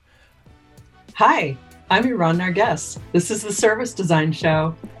Hi, I'm Iran Narges. This is the Service Design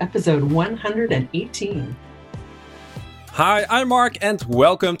Show, episode 118. Hi, I'm Mark, and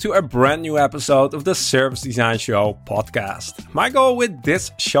welcome to a brand new episode of the Service Design Show podcast. My goal with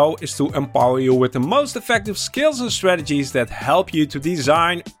this show is to empower you with the most effective skills and strategies that help you to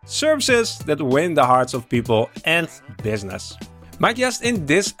design services that win the hearts of people and business. My guest in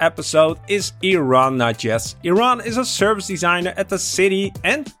this episode is Iran Narges. Iran is a service designer at the city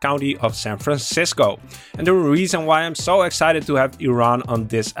and county of San Francisco. And the reason why I'm so excited to have Iran on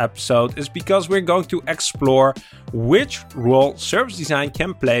this episode is because we're going to explore which role service design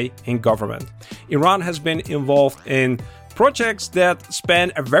can play in government. Iran has been involved in projects that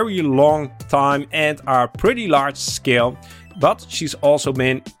span a very long time and are pretty large scale. But she's also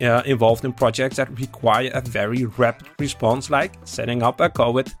been involved in projects that require a very rapid response, like setting up a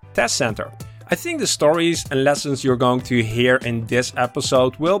COVID test center. I think the stories and lessons you're going to hear in this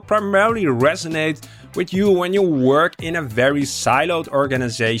episode will primarily resonate with you when you work in a very siloed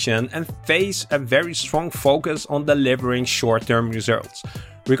organization and face a very strong focus on delivering short-term results,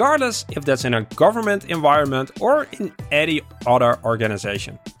 regardless if that's in a government environment or in any other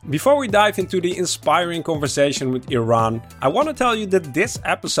organization. Before we dive into the inspiring conversation with Iran, I want to tell you that this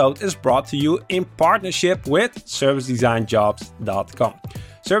episode is brought to you in partnership with ServiceDesignJobs.com.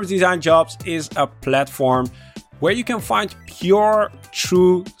 Service Design Jobs is a platform where you can find pure,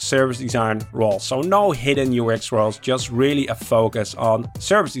 true service design roles. So no hidden UX roles, just really a focus on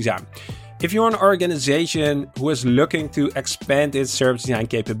service design. If you're an organization who is looking to expand its service design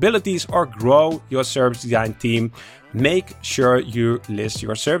capabilities or grow your service design team, make sure you list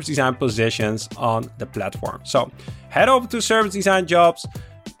your service design positions on the platform. So head over to Service Design Jobs,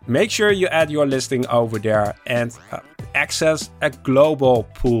 make sure you add your listing over there and access a global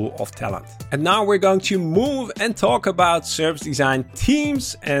pool of talent. And now we're going to move and talk about service design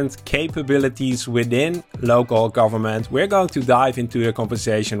teams and capabilities within local government. We're going to dive into a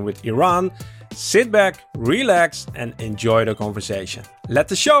conversation with Iran. Sit back, relax, and enjoy the conversation. Let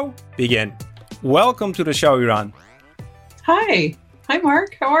the show begin. Welcome to the show, Iran. Hi. Hi,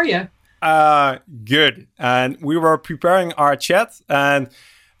 Mark. How are you? Good. And we were preparing our chat, and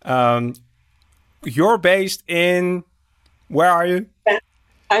you're based in... Where are you?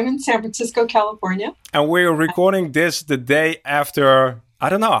 I'm in San Francisco, California. And we're recording this the day after, I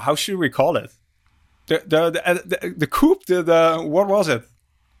don't know, how should we call it? The coup, what was it?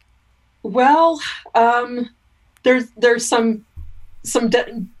 Well, there's some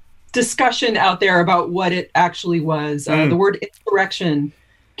discussion out there about what it actually was. The word insurrection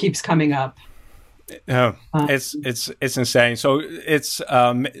keeps coming up. It's insane. So it's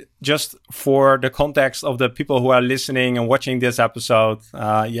just for the context of the people who are listening and watching this episode.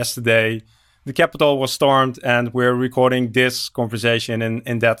 Yesterday, the Capitol was stormed, and we're recording this conversation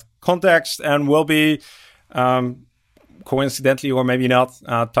in that context, and we'll be coincidentally or maybe not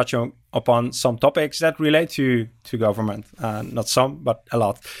touching upon some topics that relate to government. Not some, but a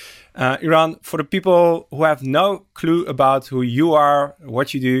lot. Iran, for the people who have no clue about who you are,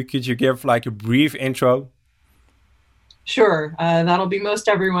 what you do, could you give like a brief intro? Sure. That'll be most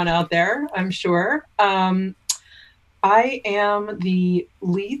everyone out there, I'm sure. I am the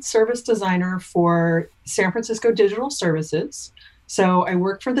lead service designer for San Francisco Digital Services. So I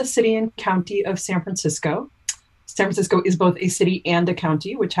work for the city and county of San Francisco. San Francisco is both a city and a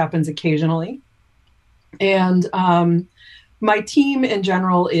county, which happens occasionally. And my team in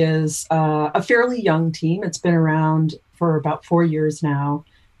general is a fairly young team. It's been around for about 4 years now,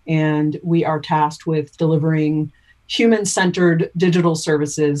 and we are tasked with delivering human-centered digital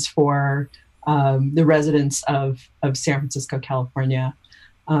services for the residents of San Francisco, California.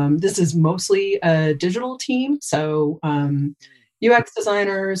 This is mostly a digital team, so UX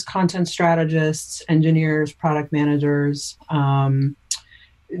designers, content strategists, engineers, product managers.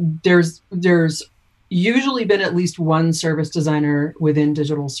 There's usually been at least one service designer within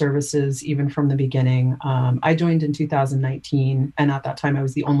digital services, even from the beginning. I joined in 2019, and at that time I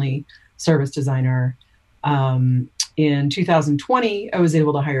was the only service designer. In 2020, I was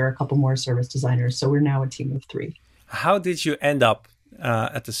able to hire a couple more service designers, so we're now a team of 3. How did you end up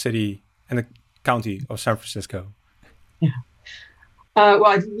at the city and the county of San Francisco? Yeah. Well,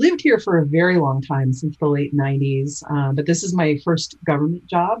 I've lived here for a very long time, since the late 90s, but this is my first government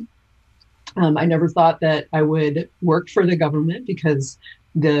job. I never thought that I would work for the government because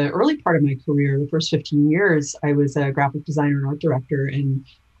the early part of my career, the first 15 years, I was a graphic designer and art director in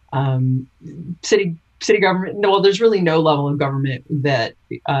city government. No, well, there's really no level of government that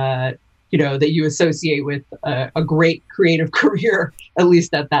that you associate with a great creative career, at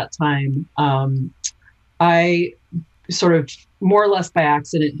least at that time. I sort of more or less by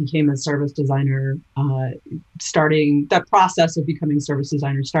accident, became a service designer. Starting that process of becoming a service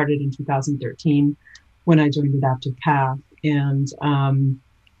designer started in 2013 when I joined Adaptive Path. And,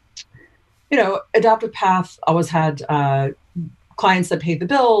 Adaptive Path always had clients that paid the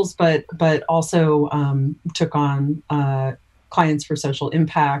bills, but also took on clients for social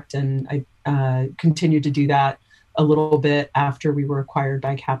impact. And I continued to do that a little bit after we were acquired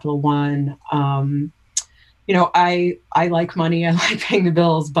by Capital One. I like money, I like paying the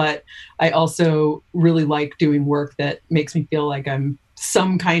bills, but I also really like doing work that makes me feel like I'm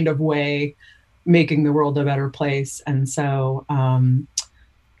some kind of way making the world a better place. And so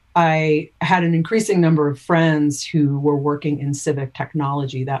I had an increasing number of friends who were working in civic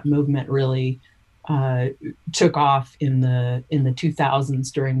technology. That movement really took off in the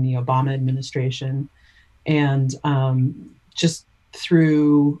 2000s during the Obama administration. And just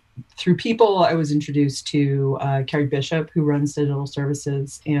through people, I was introduced to Carrie Bishop, who runs digital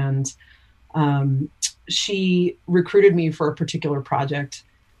services, and she recruited me for a particular project.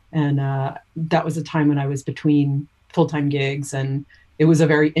 And that was a time when I was between full-time gigs, and it was a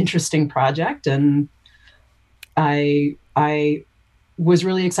very interesting project. And I was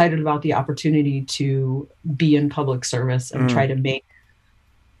really excited about the opportunity to be in public service and try to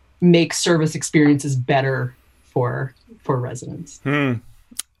make service experiences better for residents.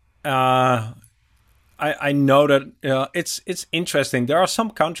 I know that it's interesting. There are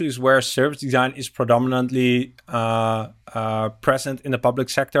some countries where service design is predominantly present in the public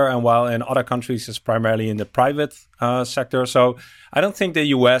sector, and while in other countries it's primarily in the private sector. So I don't think the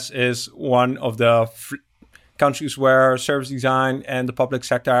US is one of the countries where service design and the public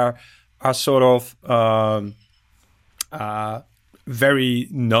sector are sort of very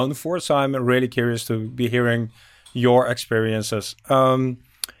known for. So I'm really curious to be hearing your experiences.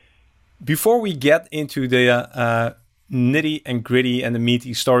 Before we get into the nitty and gritty and the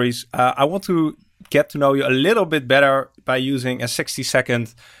meaty stories, I want to get to know you a little bit better by using a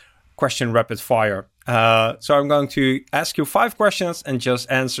 60-second question rapid fire. So I'm going to ask you 5 questions and just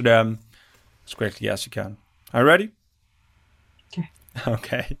answer them as quickly as you can. Are you ready? Okay.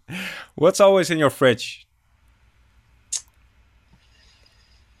 Okay. What's always in your fridge?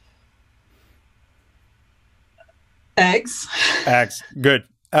 Eggs. Eggs. Good.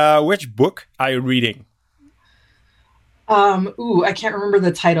 Which book are you reading? I can't remember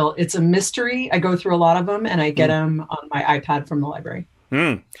the title. It's a mystery. I go through a lot of them, and I get them on my iPad from the library.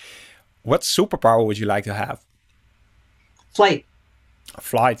 What superpower would you like to have? Flight.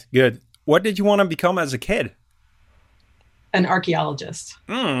 Flight. Good. What did you want to become as a kid? An archaeologist.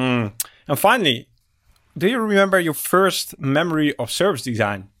 And finally, do you remember your first memory of service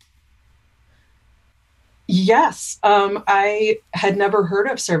design? Yes. I had never heard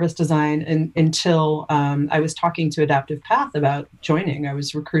of service design until I was talking to Adaptive Path about joining. I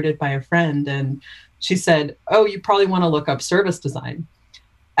was recruited by a friend, and she said, "Oh, you probably want to look up service design."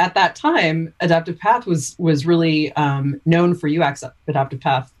 At that time, Adaptive Path was really known for UX. Adaptive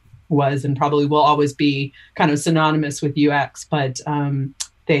Path was and probably will always be kind of synonymous with UX, but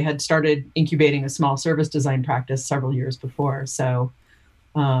they had started incubating a small service design practice several years before. So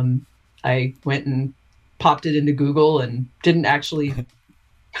I went and popped it into Google and didn't actually... And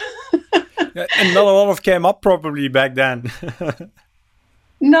not a lot of came up probably back then.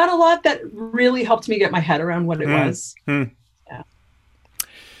 Not a lot that really helped me get my head around what it was.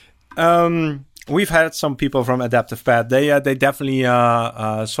 Yeah. We've had some people from Adaptive Path. They definitely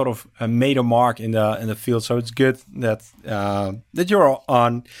sort of made a mark in the field. So it's good that that you're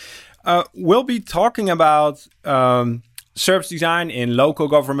on. We'll be talking about service design in local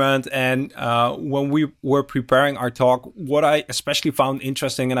government, and when we were preparing our talk, what I especially found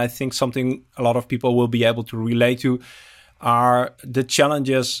interesting, and I think something a lot of people will be able to relate to, are the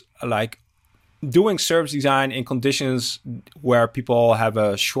challenges like doing service design in conditions where people have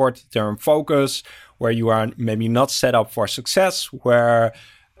a short-term focus, where you are maybe not set up for success, where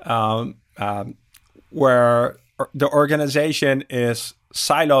the organization is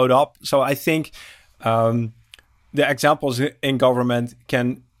siloed up. So I think the examples in government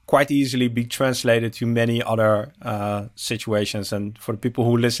can quite easily be translated to many other situations. And for the people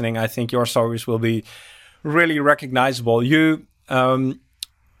who are listening, I think your stories will be really recognizable. You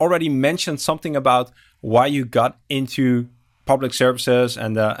already mentioned something about why you got into public services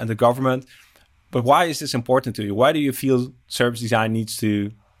and the government, but why is this important to you? Why do you feel service design needs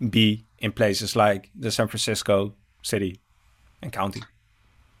to be in places like the San Francisco city and county?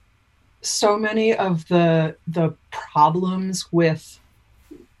 So many of the problems with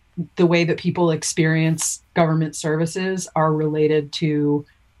the way that people experience government services are related to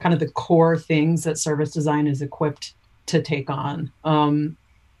kind of the core things that service design is equipped to take on.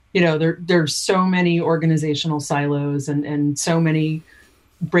 There's so many organizational silos and so many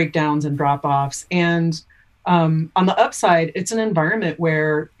breakdowns and drop-offs. And on the upside, it's an environment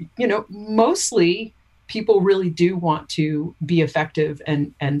where, mostly people really do want to be effective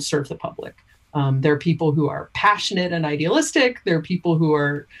and serve the public. There are people who are passionate and idealistic. There are people who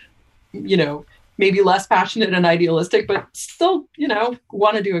are, maybe less passionate and idealistic, but still,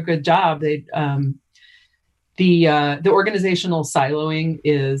 want to do a good job. The organizational siloing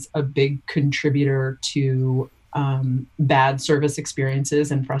is a big contributor to bad service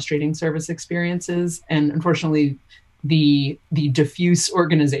experiences and frustrating service experiences. And unfortunately, the diffuse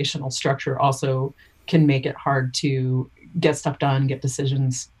organizational structure also can make it hard to get stuff done, get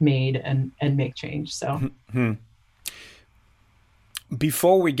decisions made, and make change. So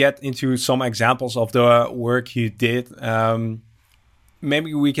before we get into some examples of the work you did,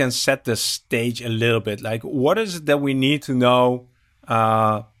 maybe we can set the stage a little bit. Like, what is it that we need to know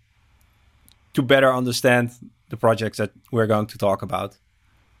to better understand the projects that we're going to talk about?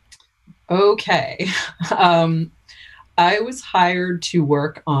 Okay. I was hired to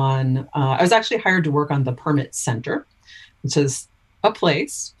work on, the Permit Center, which is a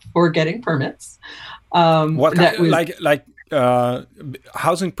place for getting permits. What kind,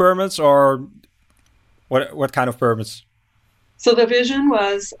 housing permits, or what kind of permits? So the vision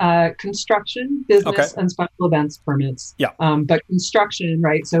was construction, business, and special events permits. Yeah. But construction,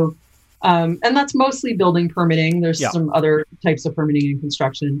 right? So, and that's mostly building permitting. There's some other types of permitting in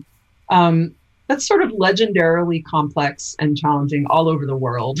construction. That's sort of legendarily complex and challenging all over the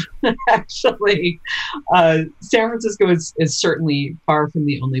world. Actually, San Francisco is certainly far from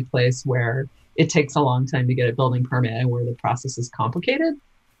the only place where it takes a long time to get a building permit and where the process is complicated.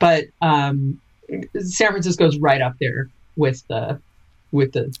 But San Francisco is right up there with the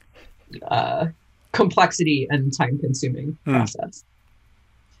complexity and time-consuming process.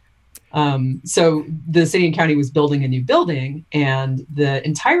 So the city and county was building a new building, and the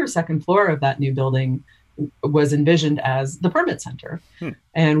entire second floor of that new building was envisioned as the Permit Center.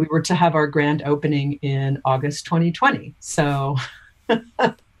 And we were to have our grand opening in August 2020. So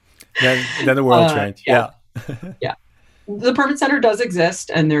then the world changed. Yeah. The Permit Center does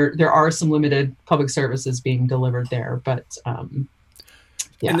exist, and there are some limited public services being delivered there, but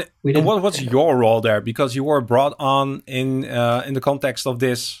what's your role there? Because you were brought on in the context of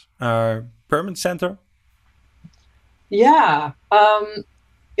this Permit Center. Yeah, I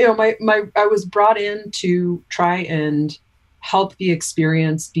was brought in to try and help the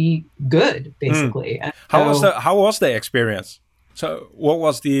experience be good, basically. How was the experience? So, what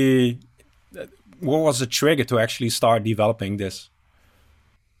was the trigger to actually start developing this?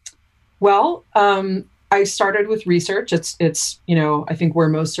 Well, I started with research. It's I think where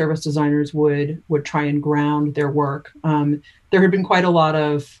most service designers would try and ground their work. There had been quite a lot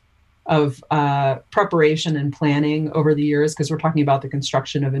of preparation and planning over the years, because we're talking about the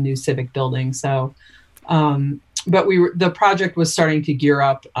construction of a new civic building. So, but the project was starting to gear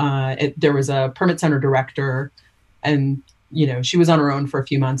up. There was a Permit Center director, and she was on her own for a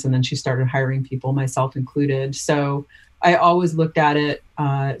few months, and then she started hiring people, myself included. So I always looked at it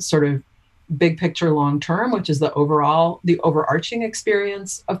sort of big picture, long term, which is the overarching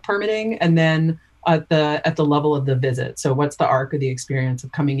experience of permitting, and then at the level of the visit. So what's the arc of the experience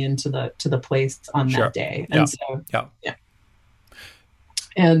of coming into the place on that day? And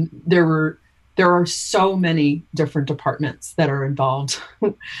and there are so many different departments that are involved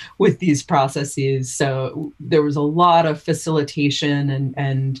with these processes. So there was a lot of facilitation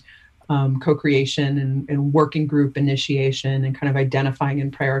and co-creation and working group initiation and kind of identifying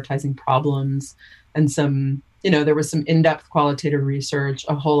and prioritizing problems, and there was some in-depth qualitative research,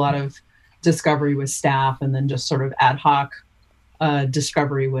 a whole lot of discovery with staff, and then just sort of ad hoc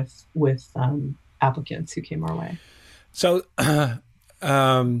discovery with applicants who came our way. So,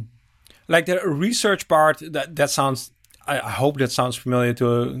 like the research part, that sounds, I hope that sounds familiar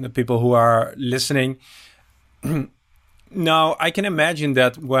to the people who are listening. Now, I can imagine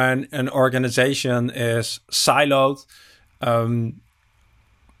that when an organization is siloed,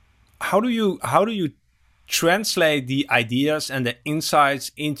 how do you translate the ideas and the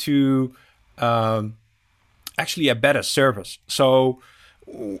insights into actually a better service? So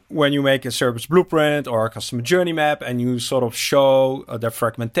when you make a service blueprint or a customer journey map, and you sort of show the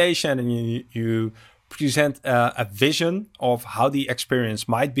fragmentation, and you present a vision of how the experience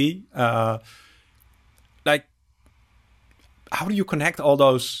might be, like, how do you connect all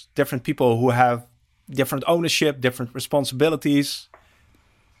those different people who have different ownership, different responsibilities?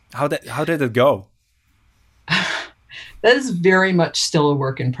 How did it go? That is very much still a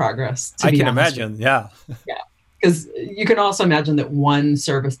work in progress. I can imagine. Yeah. because you can also imagine that one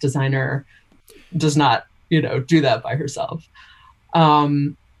service designer does not, do that by herself.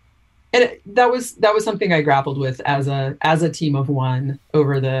 And that was something I grappled with as a team of one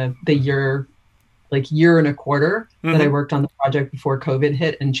over the year and a quarter that I worked on the project before COVID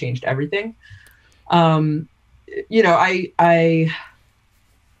hit and changed everything. I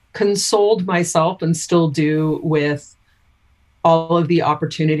consoled myself, and still do, with all of the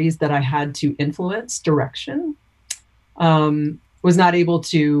opportunities that I had to influence direction. Was not able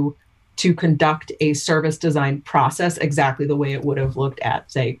to conduct a service design process exactly the way it would have looked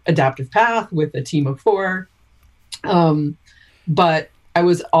at, say, Adaptive Path with a team of 4. But I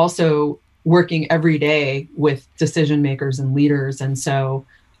was also working every day with decision makers and leaders. And so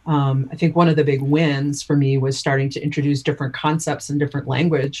I think one of the big wins for me was starting to introduce different concepts and different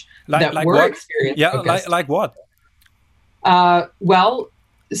language that were what? experience focused. Like what? Well,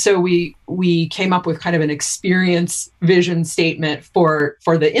 so we came up with kind of an experience vision statement for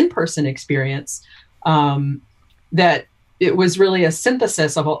the in-person experience, that it was really a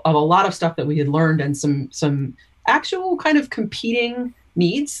synthesis of a lot of stuff that we had learned, and some actual kind of competing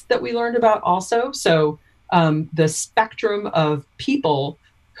needs that we learned about also. So the spectrum of people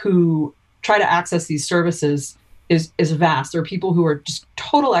who try to access these services is vast. There are people who are just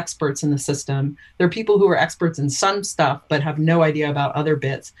total experts in the system. There are people who are experts in some stuff but have no idea about other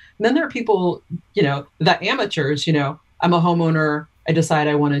bits. And then there are people, the amateurs. I'm a homeowner. I decide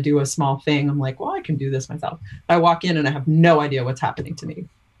I want to do a small thing. I'm like, well, I can do this myself. I walk in and I have no idea what's happening to me.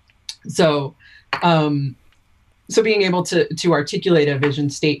 So, so being able to articulate a vision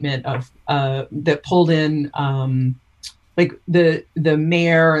statement of that pulled in, like the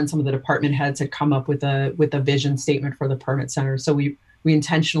mayor and some of the department heads had come up with a vision statement for the permit center. So we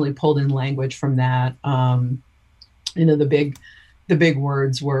intentionally pulled in language from that. The big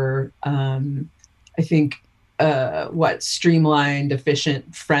words were, I think, streamlined,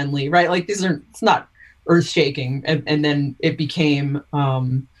 efficient, friendly, right? Like it's not earth shaking. And then it became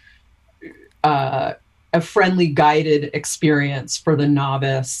a friendly, guided experience for the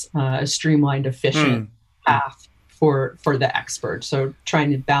novice, a streamlined, efficient path for the expert. So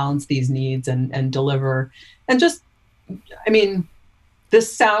trying to balance these needs and deliver, and just,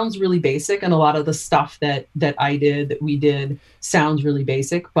 this sounds really basic, and a lot of the stuff that we did sounds really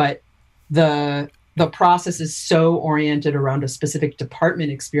basic, but the process is so oriented around a specific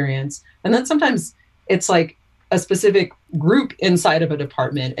department experience. And then sometimes it's like a specific group inside of a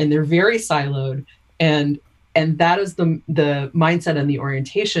department, and they're very siloed, and that is the mindset and the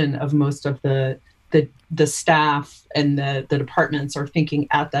orientation of most of the staff and the departments are thinking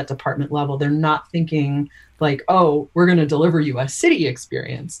at that department level. They're not thinking like, oh, we're going to deliver you a city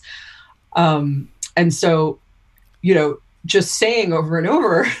experience. And so, just saying over and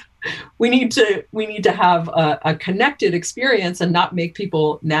over, we need to have a connected experience and not make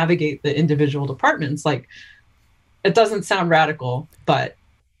people navigate the individual departments. Like, it doesn't sound radical, but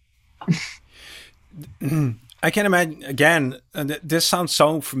I can imagine, again, this sounds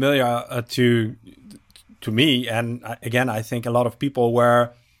so familiar to me, and again, I think a lot of people,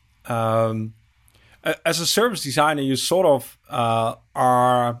 where as a service designer, you sort of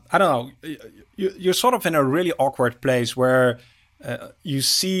are, I don't know, you're sort of in a really awkward place where you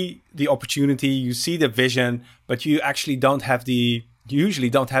see the opportunity, you see the vision, but you actually usually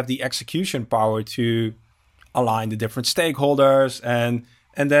don't have the execution power to align the different stakeholders, and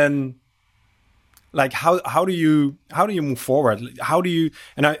then, like, how do you move forward? How do you,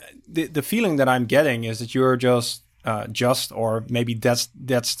 and the feeling that I'm getting is that you're just or maybe that's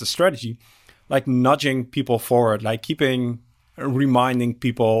the strategy, like nudging people forward, like reminding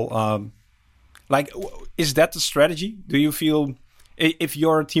people, like, is that the strategy? Do you feel, if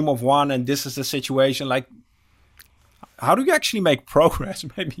you're a team of one and this is the situation, like, how do you actually make progress?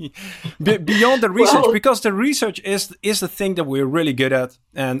 Maybe beyond the research, because the research is the thing that we're really good at,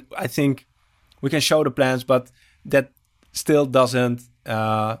 and I think we can show the plans, but that still doesn't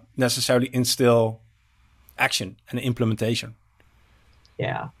necessarily instill action and implementation.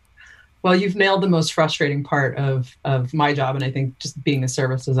 Yeah. Well, you've nailed the most frustrating part of my job, and I think just being a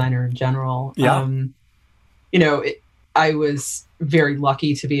service designer in general. Yeah. I was very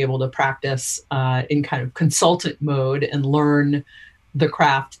lucky to be able to practice in kind of consultant mode and learn the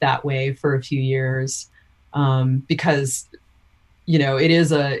craft that way for a few years, because it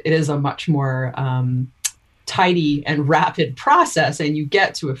is a much more tidy and rapid process, and you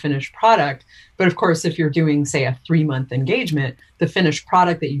get to a finished product. But of course, if you're doing, say, a 3-month engagement, the finished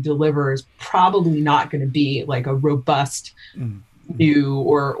product that you deliver is probably not going to be like a robust new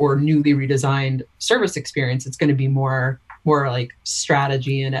or newly redesigned service experience. It's going to be more like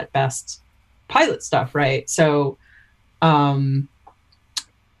strategy and at best pilot stuff, right? So I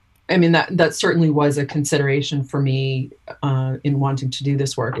mean, that certainly was a consideration for me in wanting to do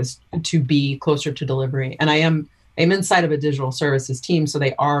this work, is to be closer to delivery. And I'm inside of a digital services team, so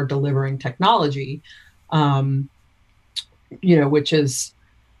they are delivering technology, which is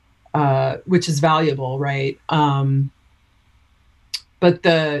valuable, right? But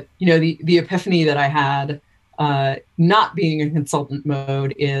the epiphany that I had, not being in consultant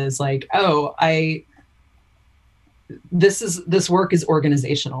mode, is like, this work is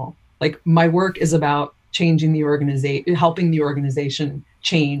organizational. Like, my work is about changing the organization, helping the organization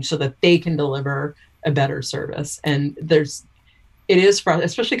change so that they can deliver a better service. And it is,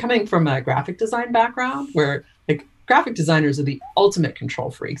 especially coming from a graphic design background, where like graphic designers are the ultimate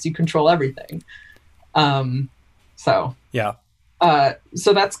control freaks. You control everything. So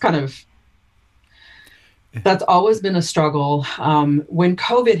that's always been a struggle. When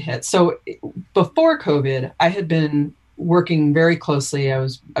COVID hit, so before COVID, I had been working very closely. I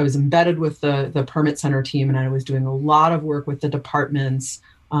was embedded with the permit center team, and I was doing a lot of work with the departments.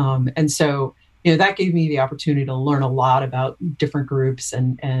 And so, that gave me the opportunity to learn a lot about different groups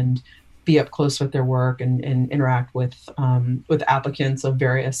and be up close with their work and interact with applicants of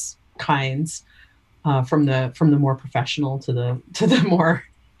various kinds, from the more professional to the more,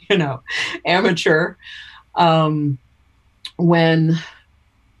 amateur. When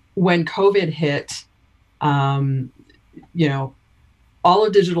COVID hit, all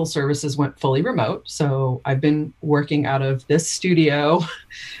of digital services went fully remote. So I've been working out of this studio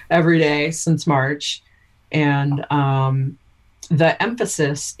every day since March. And the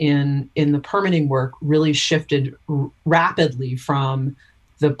emphasis in the permitting work really shifted rapidly from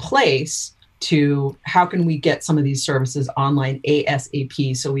the place to how can we get some of these services online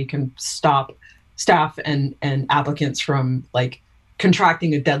ASAP, so we can stop staff and applicants from like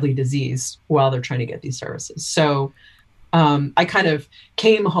contracting a deadly disease while they're trying to get these services. So I kind of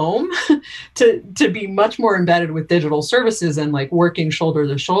came home to be much more embedded with digital services and like working shoulder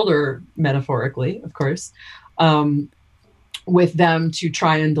to shoulder, metaphorically, of course, with them to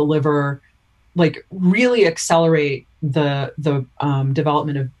try and deliver, like really accelerate the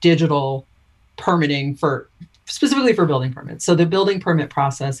development of digital permitting specifically for building permits. So the building permit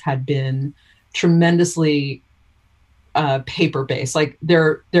process had been tremendously paper-based. Like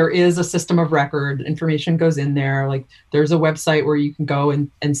there is a system of record, information goes in there, like there's a website where you can go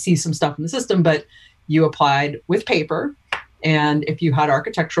and see some stuff in the system, but you applied with paper. And if you had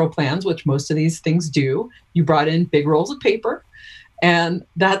architectural plans, which most of these things do, you brought in big rolls of paper. And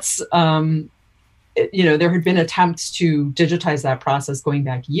that's, there had been attempts to digitize that process going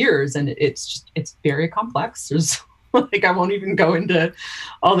back years, and it's very complex. There's like, I won't even go into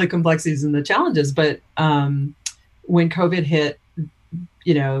all the complexities and the challenges, but when COVID hit,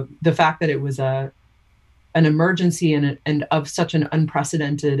 the fact that it was an emergency and of such an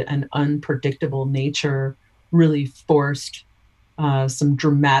unprecedented and unpredictable nature really forced some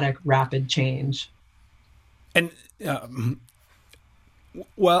dramatic, rapid change. And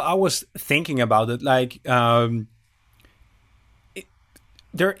I was thinking about it, like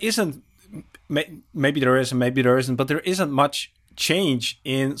there isn't, maybe there is and maybe there isn't, but there isn't much change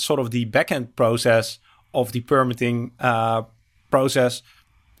in sort of the backend process of the permitting process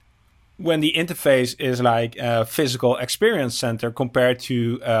when the interface is like a physical experience center compared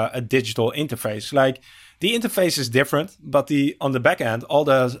to a digital interface. Like the interface is different, but on the back end, all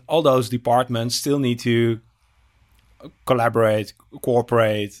those departments still need to collaborate,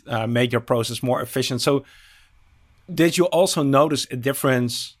 cooperate, make your process more efficient. So did you also notice a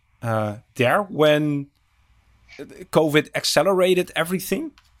difference there when COVID accelerated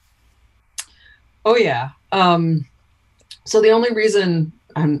everything? Oh yeah. So the only reason,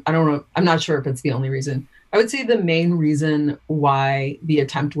 I'm not sure if it's the only reason. I would say the main reason why the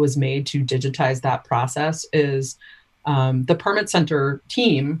attempt was made to digitize that process is the permit center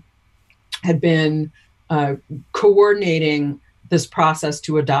team had been coordinating this process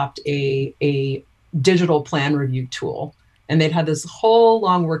to adopt a digital plan review tool. And they'd had this whole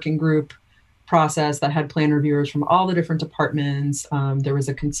long working group process that had plan reviewers from all the different departments. There was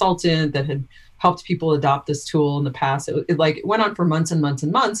a consultant that had helped people adopt this tool in the past. It went on for months and months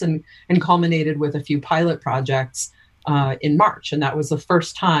and months, and culminated with a few pilot projects in March. And that was the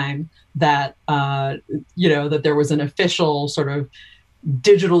first time that that there was an official sort of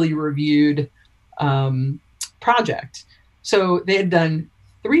digitally reviewed project. So they had done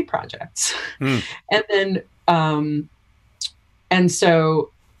 3 projects, and then and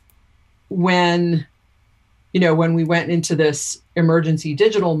so when we went into this emergency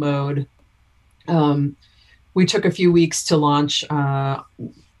digital mode, we took a few weeks to launch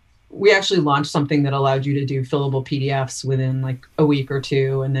we actually launched something that allowed you to do fillable PDFs within like a week or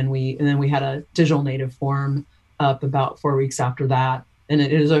two, and then we had a digital native form up about 4 weeks after that. And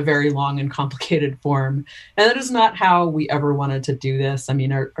it is a very long and complicated form. And that is not how we ever wanted to do this. I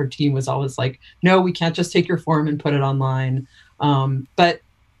mean, our team was always like, no, we can't just take your form and put it online. But,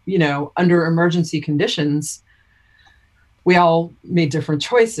 you know, under emergency conditions, we all made different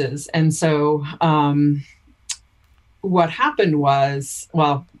choices. And so what happened was,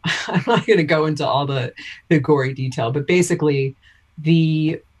 well, I'm not going to go into all the gory detail, but basically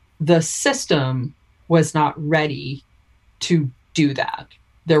the system was not ready to do that.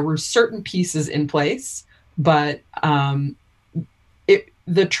 There were certain pieces in place, but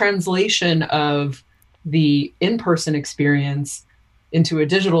the translation of the in-person experience into a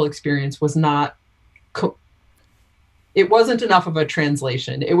digital experience was not. It wasn't enough of a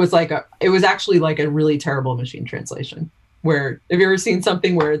translation. It was actually like a really terrible machine translation. Where have you ever seen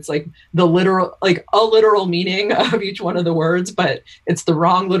something where it's like a literal meaning of each one of the words, but it's the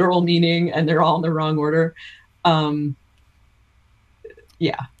wrong literal meaning and they're all in the wrong order?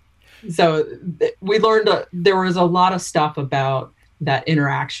 Yeah. So we learned there was a lot of stuff about that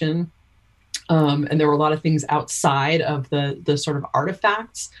interaction. And there were a lot of things outside of the sort of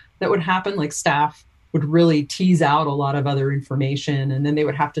artifacts that would happen, like staff would really tease out a lot of other information. And then they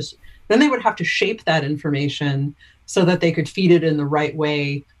would have to shape that information so that they could feed it in the right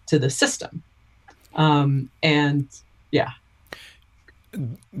way to the system. And yeah.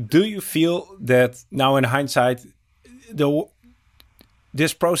 Do you feel that now in hindsight,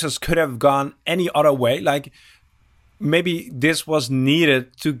 this process could have gone any other way? Like maybe this was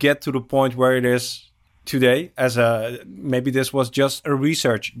needed to get to the point where it is today maybe this was just a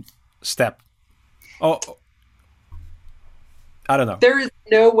research step. Oh, I don't know. There is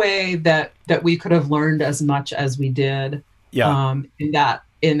no way that we could have learned as much as we did in that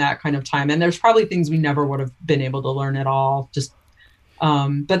kind of time. And there's probably things we never would have been able to learn at all. Just,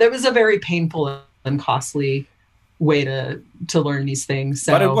 but it was a very painful and costly way to learn these things.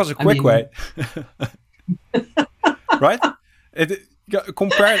 So, but it was a quick way, right?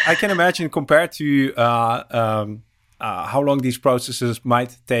 I can imagine compared to how long these processes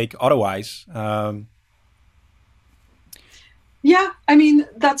might take otherwise. Yeah, I mean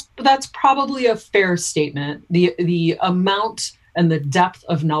that's probably a fair statement. The amount and the depth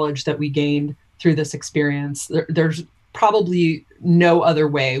of knowledge that we gained through this experience, there's probably no other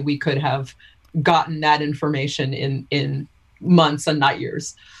way we could have gotten that information in months and not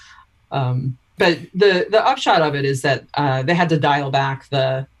years. But the upshot of it is that they had to dial back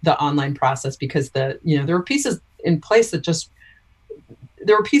the online process because there were pieces in place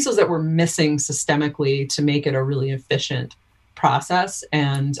there were pieces that were missing systemically to make it a really efficient process,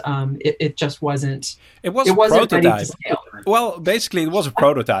 and it just wasn't. It wasn't prototype. Ready to scale. Well, basically, it was a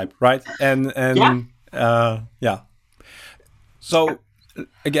prototype, right? And yeah. So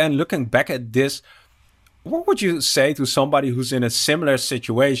again, looking back at this, what would you say to somebody who's in a similar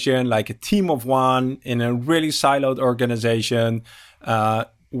situation, like a team of one in a really siloed organization,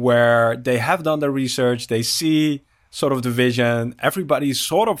 where they have done the research, they see sort of the vision, everybody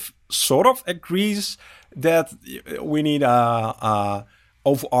sort of agrees that we need a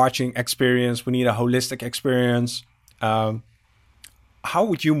overarching experience, we need a holistic experience. How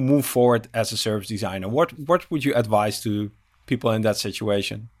would you move forward as a service designer? What would you advise to people in that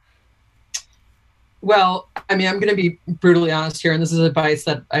situation? Well, I mean, I'm going to be brutally honest here, and this is advice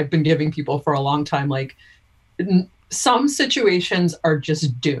that I've been giving people for a long time. Like, some situations are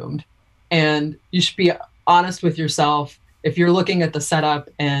just doomed, and you should be honest with yourself. If you're looking at the setup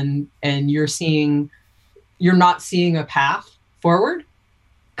and you're not seeing a path forward,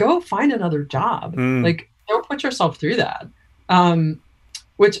 go find another job. Like, don't put yourself through that.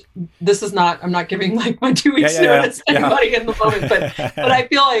 Which this is not, I'm not giving like my 2 weeks notice to anybody in the moment, but I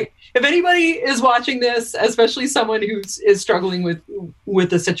feel like if anybody is watching this, especially someone who is struggling with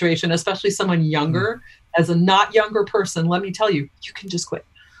the situation, especially someone younger, as a not younger person, let me tell you, you can just quit.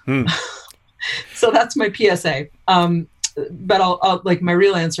 So that's my PSA. But I'll like, my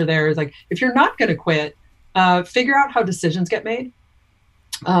real answer there is like, if you're not going to quit, figure out how decisions get made.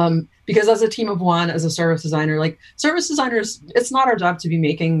 Because as a team of one, as a service designer, like service designers, it's not our job to be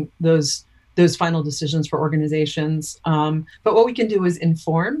making those final decisions for organizations. But what we can do is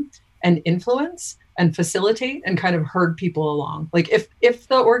inform and influence and facilitate and kind of herd people along. Like if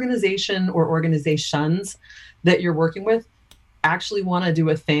the organization or organizations that you're working with actually want to do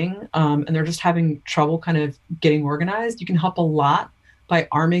a thing, and they're just having trouble kind of getting organized, you can help a lot by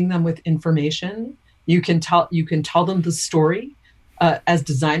arming them with information. You can tell them the story. As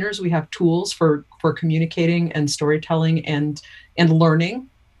designers, we have tools for communicating and storytelling and learning.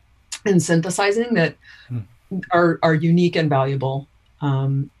 and synthesizing that are unique and valuable.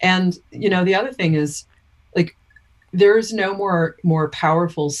 And the other thing is, like, there's no more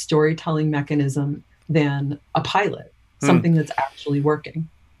powerful storytelling mechanism than a pilot, something that's actually working.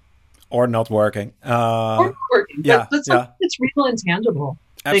 Or not working. Or not working. Yeah, but something that's real and tangible.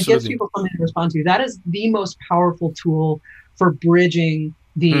 Absolutely. That gives people something to respond to. That is the most powerful tool for bridging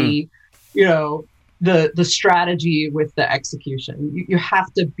the, the strategy with the execution. You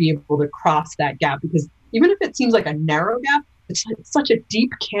have to be able to cross that gap, because even if it seems like a narrow gap, it's such a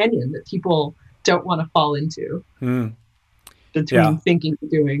deep canyon that people don't want to fall into between thinking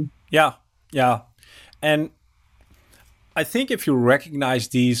and doing. Yeah. And I think if you recognize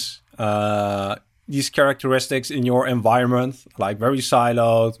these characteristics in your environment, like very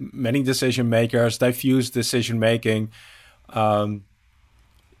siloed, many decision makers, diffuse decision making,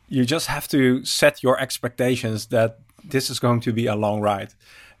 you just have to set your expectations that this is going to be a long ride.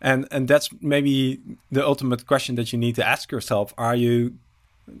 And that's maybe the ultimate question that you need to ask yourself. Are you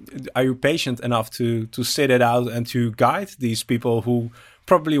patient enough to sit it out and to guide these people who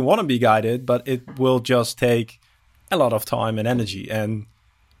probably want to be guided, but it will just take a lot of time and energy? And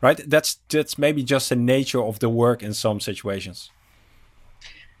right, that's maybe just the nature of the work in some situations.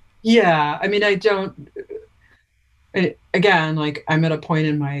 Yeah, I mean, again, like, I'm at a point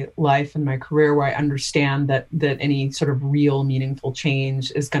in my life and my career where I understand that any sort of real meaningful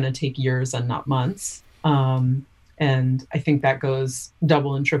change is going to take years and not months. And I think that goes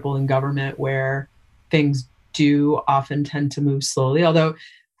double and triple in government, where things do often tend to move slowly, although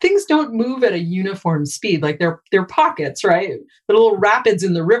things don't move at a uniform speed. Like, they're pockets, right? The little rapids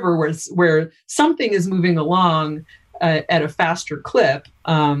in the river where something is moving along at a faster clip.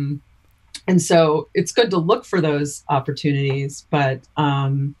 And so it's good to look for those opportunities, but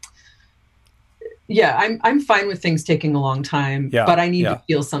I'm fine with things taking a long time, but I need to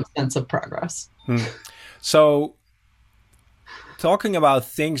feel some sense of progress. So, talking about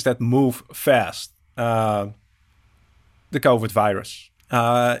things that move fast, the COVID virus.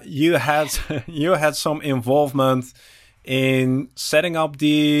 You had some involvement in setting up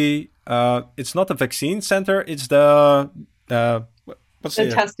the. It's not the vaccine center. It's the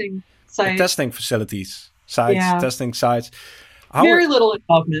testing site. The testing facilities, testing sites. Very little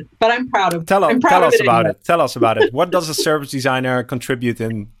involvement, but I'm proud of. Tell us about it. Tell us about it. What does a service designer contribute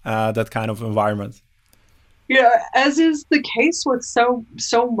in that kind of environment? Yeah, as is the case with so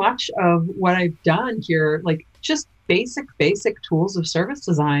much of what I've done here, like, just basic tools of service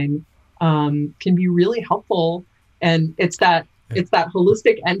design can be really helpful. And it's that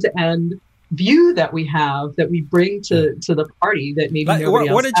holistic end-to-end view that we have, that we bring to the party, that maybe nobody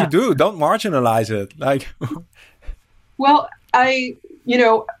else What did has. you do? Don't marginalize it. Like, well, we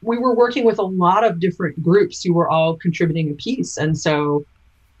were working with a lot of different groups who were all contributing a piece. And so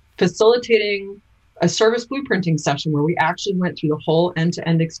facilitating a service blueprinting session where we actually went through the whole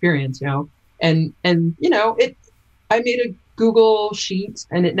end-to-end experience, and I made a Google sheet,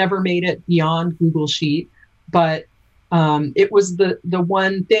 and it never made it beyond Google Sheet, but it was the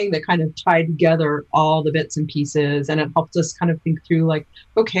one thing that kind of tied together all the bits and pieces, and it helped us kind of think through, like,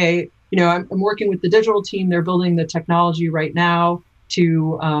 okay, I'm working with the digital team. They're building the technology right now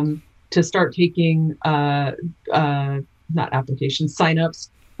to start taking not applications, signups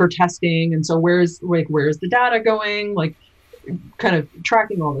for testing. And so where's the data going? Like, kind of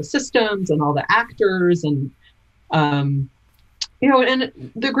tracking all the systems and all the actors, and and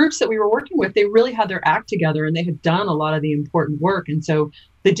the groups that we were working with, they really had their act together, and they had done a lot of the important work. And so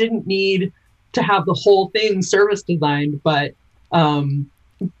they didn't need to have the whole thing service designed, but I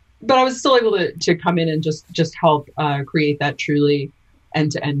was still able to come in and just help create that truly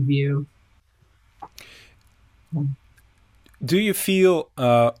end-to-end view. Do you feel?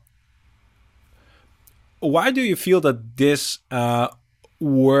 Why do you feel that this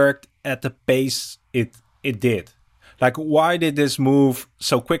worked at the pace it did? Like, why did this move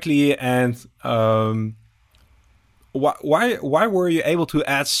so quickly, and why were you able to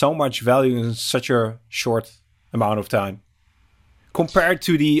add so much value in such a short amount of time, compared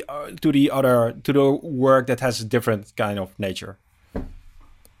to the work that has a different kind of nature?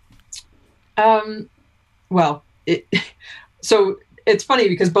 So it's funny,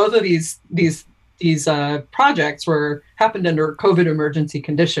 because both of these projects happened under COVID emergency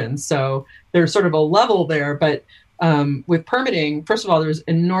conditions. So there's sort of a level there, but with permitting, first of all, there's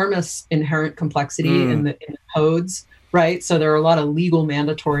enormous inherent complexity in the codes, right? So there are a lot of legal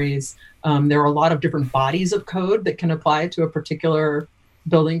mandatories. There are a lot of different bodies of code that can apply to a particular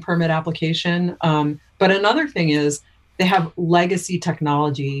building permit application. But another thing is, they have legacy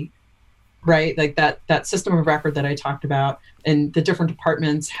technology right? Like that system of record that I talked about, and the different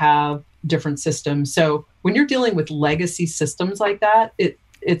departments have different systems. So when you're dealing with legacy systems like that,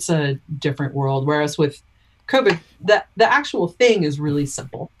 it's a different world. Whereas with COVID, the actual thing is really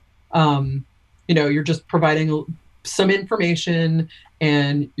simple. You're just providing some information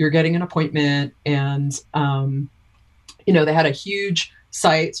and you're getting an appointment, and they had a huge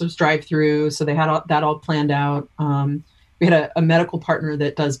site, so it's drive through, so they had that all planned out. We had a medical partner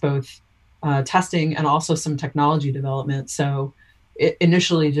that does both testing and also some technology development. So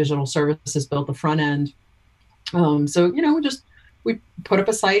initially Digital Services built the front end. We put up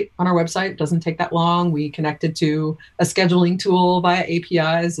a site on our website. It doesn't take that long. We connected to a scheduling tool via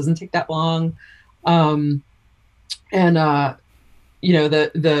APIs. Doesn't take that long. Our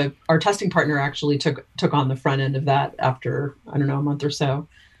testing partner actually took on the front end of that after, I don't know, a month or so.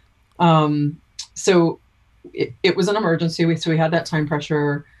 So it was an emergency. So we had that time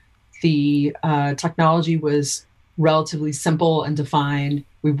pressure. The technology was relatively simple and defined.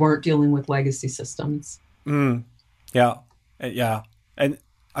 We weren't dealing with legacy systems. Yeah. And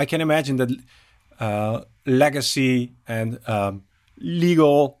I can imagine that legacy and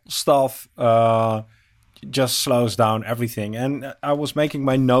legal stuff just slows down everything. And I was making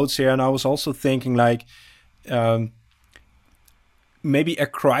my notes here, and I was also thinking maybe a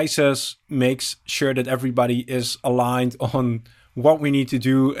crisis makes sure that everybody is aligned on what we need to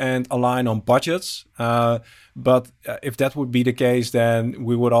do and align on budgets. But if that would be the case, then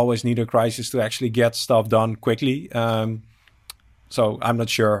we would always need a crisis to actually get stuff done quickly. So I'm not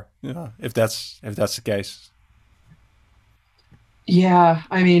sure if that's the case. Yeah,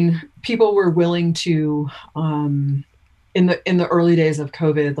 I mean, people were willing to, in the early days of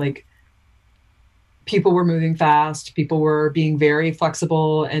COVID, like people were moving fast. People were being very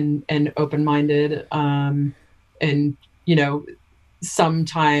flexible and open-minded. And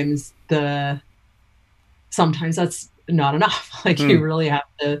sometimes that's not enough. Like you really have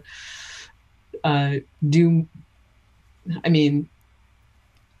to do. I mean,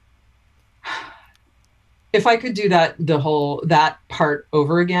 if I could do that part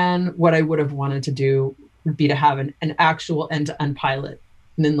over again, what I would have wanted to do would be to have an actual end-to-end pilot,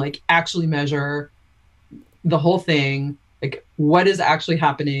 and then like actually measure the whole thing, like what is actually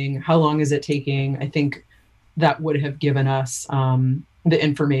happening, how long is it taking. I think that would have given us the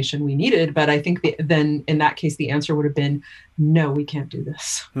information we needed. But I think then in that case, the answer would have been, no, we can't do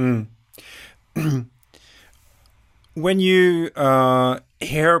this. When you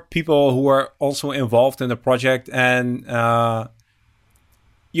hear people who are also involved in the project, and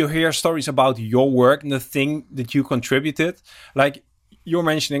you hear stories about your work and the thing that you contributed, like you're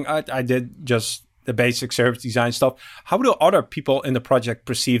mentioning, I did just the basic service design stuff. How do other people in the project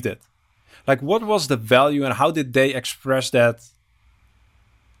perceive it? Like, what was the value and how did they express that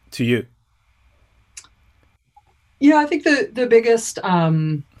to you? Yeah, I think the biggest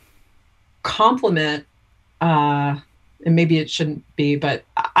compliment, and maybe it shouldn't be, but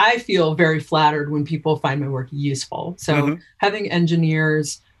I feel very flattered when people find my work useful. So having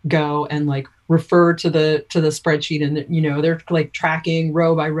engineers go and like refer to the spreadsheet, and they're like tracking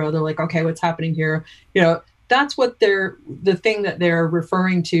row by row. They're like, okay, what's happening here? That's what the thing that they're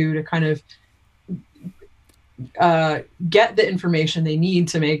referring to kind of get the information they need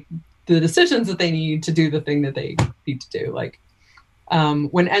to make the decisions that they need to do the thing that they need to do. Like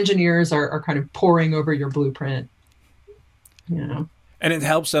when engineers are kind of poring over your blueprint, and it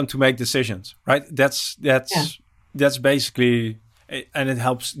helps them to make decisions, right? That's basically, and it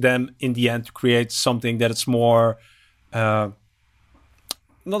helps them in the end to create something that it's more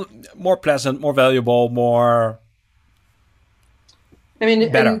more pleasant, more valuable, more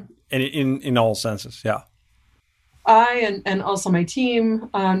better in all senses. Yeah. I and also my team,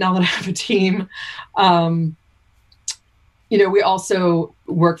 now that I have a team, we also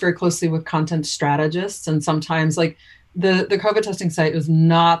work very closely with content strategists, and sometimes like the COVID testing site was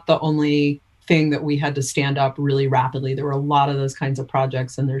not the only thing that we had to stand up really rapidly. There were a lot of those kinds of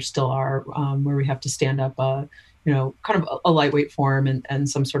projects, and there still are, where we have to stand up kind of a lightweight form and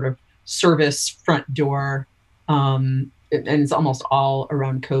some sort of service front door. And it's almost all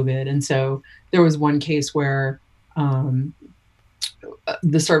around COVID. And so there was one case where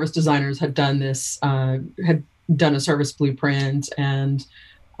the service designers had done this, had done a service blueprint, and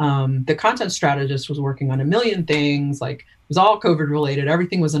the content strategist was working on a million things. Like it was all COVID related.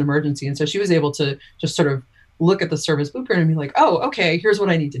 Everything was an emergency. And so she was able to just sort of look at the service blueprint and be like, oh, okay, here's what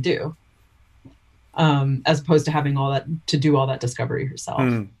I need to do. As opposed to having to do all that discovery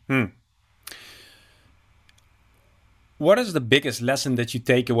herself. What is the biggest lesson that you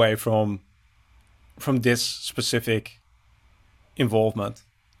take away from this specific involvement?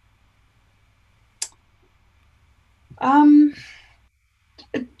 Um,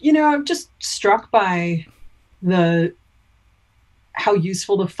 I'm just struck by the how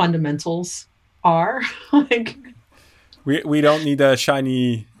useful the fundamentals are. Like, we don't need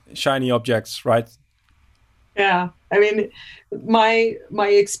shiny objects, right? yeah, I mean, my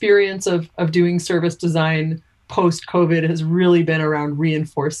experience of doing service design post COVID has really been around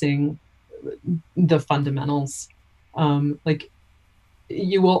reinforcing the fundamentals. Like,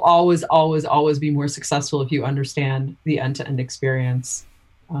 you will always, always, always be more successful if you understand the end-to-end experience.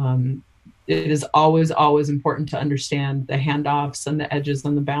 It is always, always important to understand the handoffs and the edges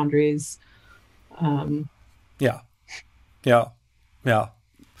and the boundaries. Yeah.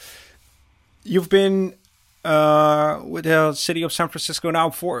 You've been with the city of San Francisco now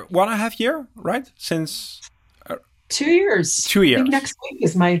for 1.5 years, right? Since 2 years. 2 years. I think next week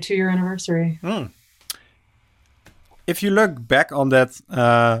is my 2-year anniversary. If you look back on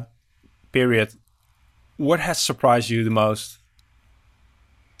that period, what has surprised you the most?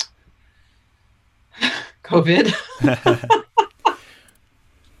 COVID.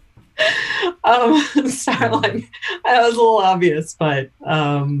 Starline. That was a little obvious, but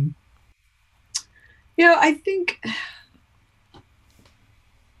I think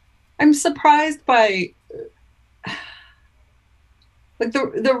I'm surprised by like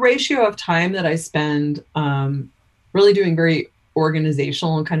the ratio of time that I spend really doing very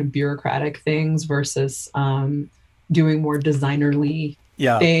organizational and kind of bureaucratic things versus doing more designerly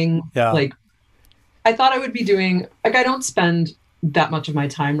thing. Yeah. Like, I thought I would be doing, like, I don't spend that much of my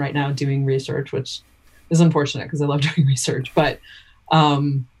time right now doing research, which is unfortunate because I love doing research. But,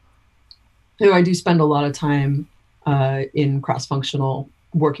 I do spend a lot of time in cross-functional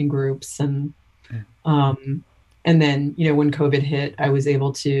working groups. And then, when COVID hit, I was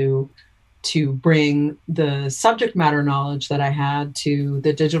able to bring the subject matter knowledge that I had to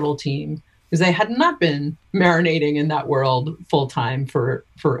the digital team, because I had not been marinating in that world full time for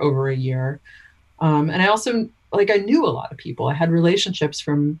over a year. And I also, I knew a lot of people. I had relationships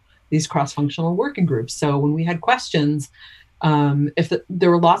from these cross-functional working groups. So when we had questions,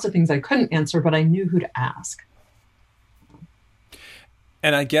 there were lots of things I couldn't answer, but I knew who to ask.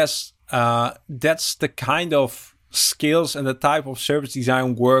 And I guess that's the kind of skills and the type of service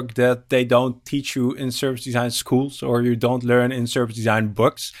design work that they don't teach you in service design schools, or you don't learn in service design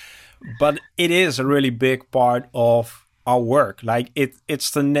books. But it is a really big part of our work. Like,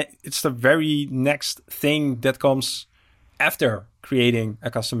 it's the very next thing that comes after creating a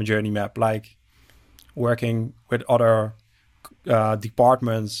customer journey map, like working with other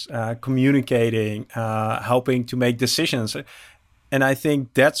departments, communicating, helping to make decisions. And I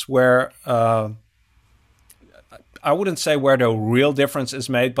think that's where I wouldn't say where the real difference is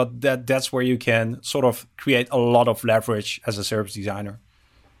made, but that's where you can sort of create a lot of leverage as a service designer.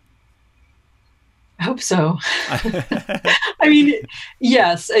 I hope so. I mean,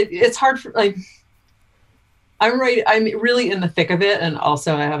 yes, it's hard for, I'm really in the thick of it. And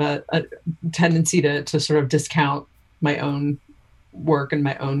also I have a tendency to sort of discount my own work and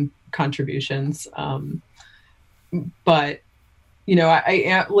my own contributions. But,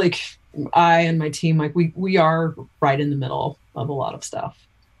 I and my team, we are right in the middle of a lot of stuff.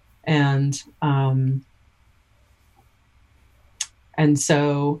 And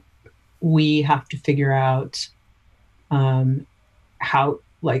so we have to figure out how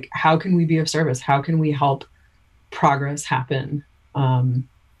can we be of service? How can we help progress happen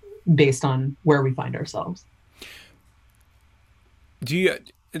based on where we find ourselves?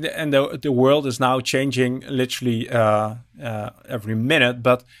 And the world is now changing literally every minute,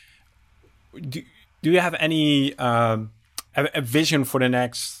 but do you have any a vision for the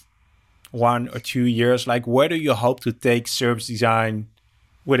next 1 or 2 years? Like, where do you hope to take service design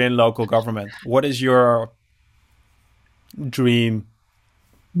within local government? What is your dream?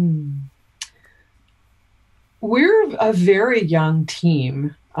 We're a very young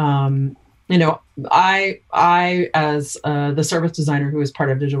team. I as the service designer who was part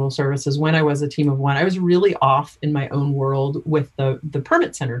of digital services, when I was a team of one, I was really off in my own world with the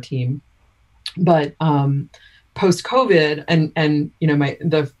permit center team. But post COVID, and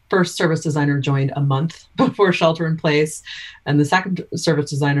the first service designer joined a month before shelter in place, and the second service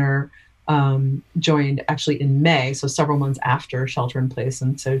designer joined actually in May, so several months after shelter in place,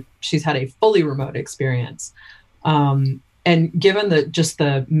 and so she's had a fully remote experience. And given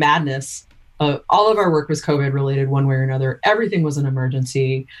the madness, all of our work was COVID related one way or another. Everything was an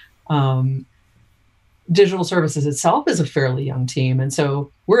emergency. Digital services itself is a fairly young team. And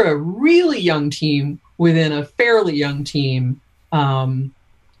so we're a really young team within a fairly young team. And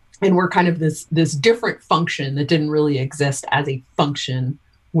we're kind of this different function that didn't really exist as a function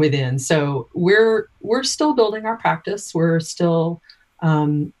within. So we're still building our practice. We're still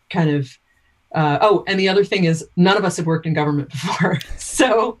kind of and the other thing is none of us have worked in government before.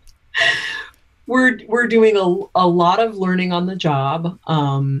 So we're doing a lot of learning on the job.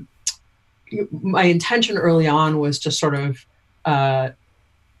 My intention early on was to sort of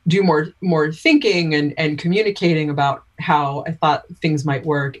do more thinking and communicating about how I thought things might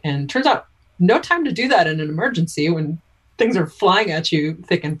work. And turns out no time to do that in an emergency when things are flying at you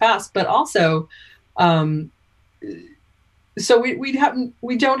thick and fast. But also, so we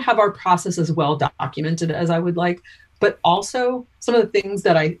don't have our process as well documented as I would like. But also some of the things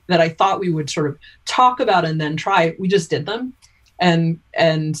that I thought we would sort of talk about and then try, we just did them. And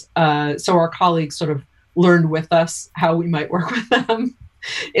so our colleagues sort of learned with us how we might work with them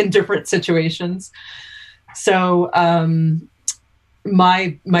in different situations. So one of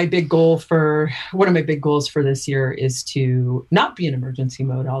my big goals for this year is to not be in emergency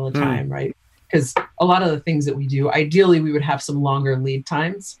mode all the time, right? Because a lot of the things that we do, ideally, we would have some longer lead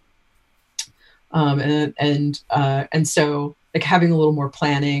times. And so like having a little more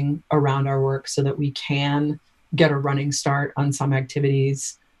planning around our work so that we can get a running start on some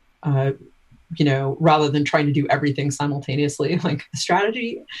activities, rather than trying to do everything simultaneously, like the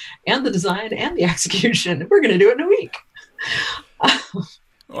strategy and the design and the execution. We're going to do it in a week.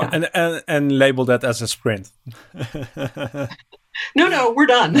 Yeah. And label that as a sprint. No, we're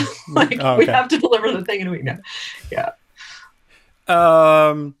done. We have to deliver the thing in a week now. Yeah.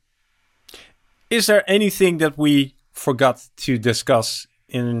 Is there anything that we forgot to discuss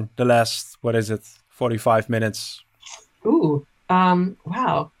in the last, 45 minutes? Ooh,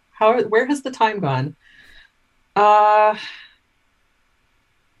 wow. Where has the time gone? I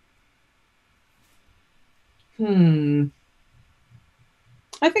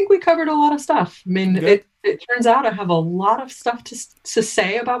think we covered a lot of stuff. I mean, it turns out I have a lot of stuff to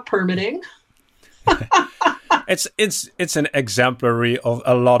say about permitting. It's an exemplary of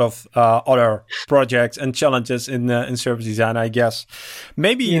a lot of other projects and challenges in service design, I guess.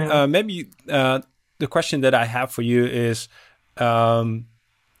 Maybe the question that I have for you is,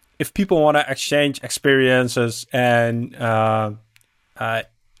 if people want to exchange experiences and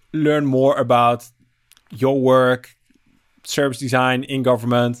learn more about your work, service design in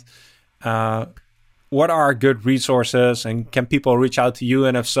government, what are good resources, and can people reach out to you?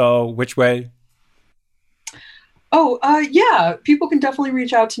 And if so, which way? Yeah, people can definitely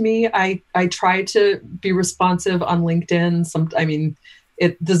reach out to me. I try to be responsive on LinkedIn.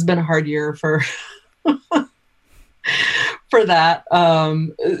 This has been a hard year for for that.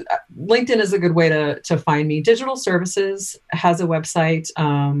 LinkedIn is a good way to find me. Digital Services has a website.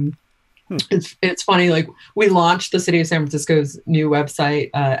 It's funny, like we launched the City of San Francisco's new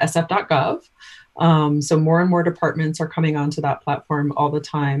website, sf.gov. So more and more departments are coming onto that platform all the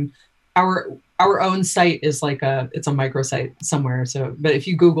time. Our own site is it's a microsite somewhere. So, but if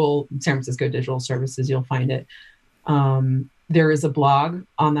you Google San Francisco Digital Services, you'll find it. There is a blog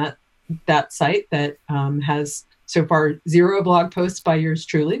on that site that has so far 0 blog posts by yours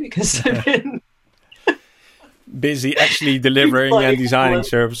truly, because I've been busy actually delivering and designing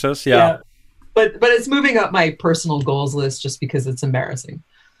services. Yeah. But it's moving up my personal goals list just because it's embarrassing.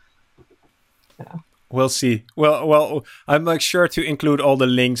 Yeah. We'll see. Well, I'll make sure to include all the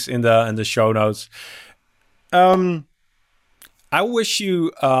links in the show notes. I wish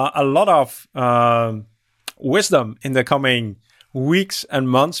you a lot of wisdom in the coming weeks and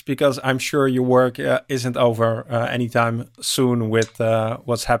months, because I'm sure your work isn't over anytime soon with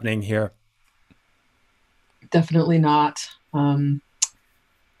what's happening here. Definitely not.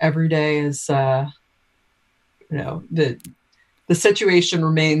 Every day is, the situation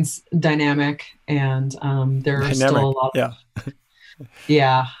remains dynamic, and there are still a lot of...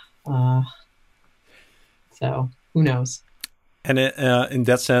 Yeah. So who knows? And in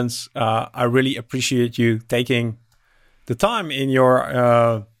that sense, I really appreciate you taking the time in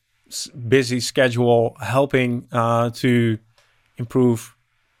your busy schedule, helping to improve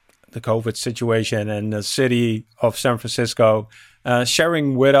the COVID situation and the city of San Francisco,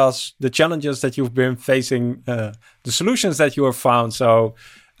 sharing with us the challenges that you've been facing, the solutions that you have found. So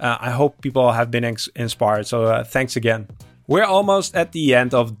I hope people have been inspired. So thanks again. We're almost at the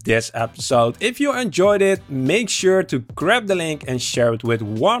end of this episode. If you enjoyed it, make sure to grab the link and share it with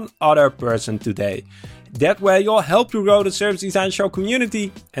one other person today. That way you'll help to grow the Service Design Show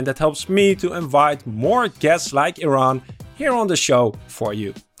community, and that helps me to invite more guests like Eran here on the show for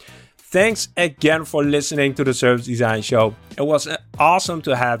you. Thanks again for listening to the Service Design Show. It was awesome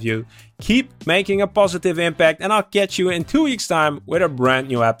to have you. Keep making a positive impact, and I'll catch you in 2 weeks' time with a brand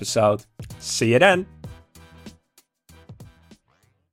new episode. See you then.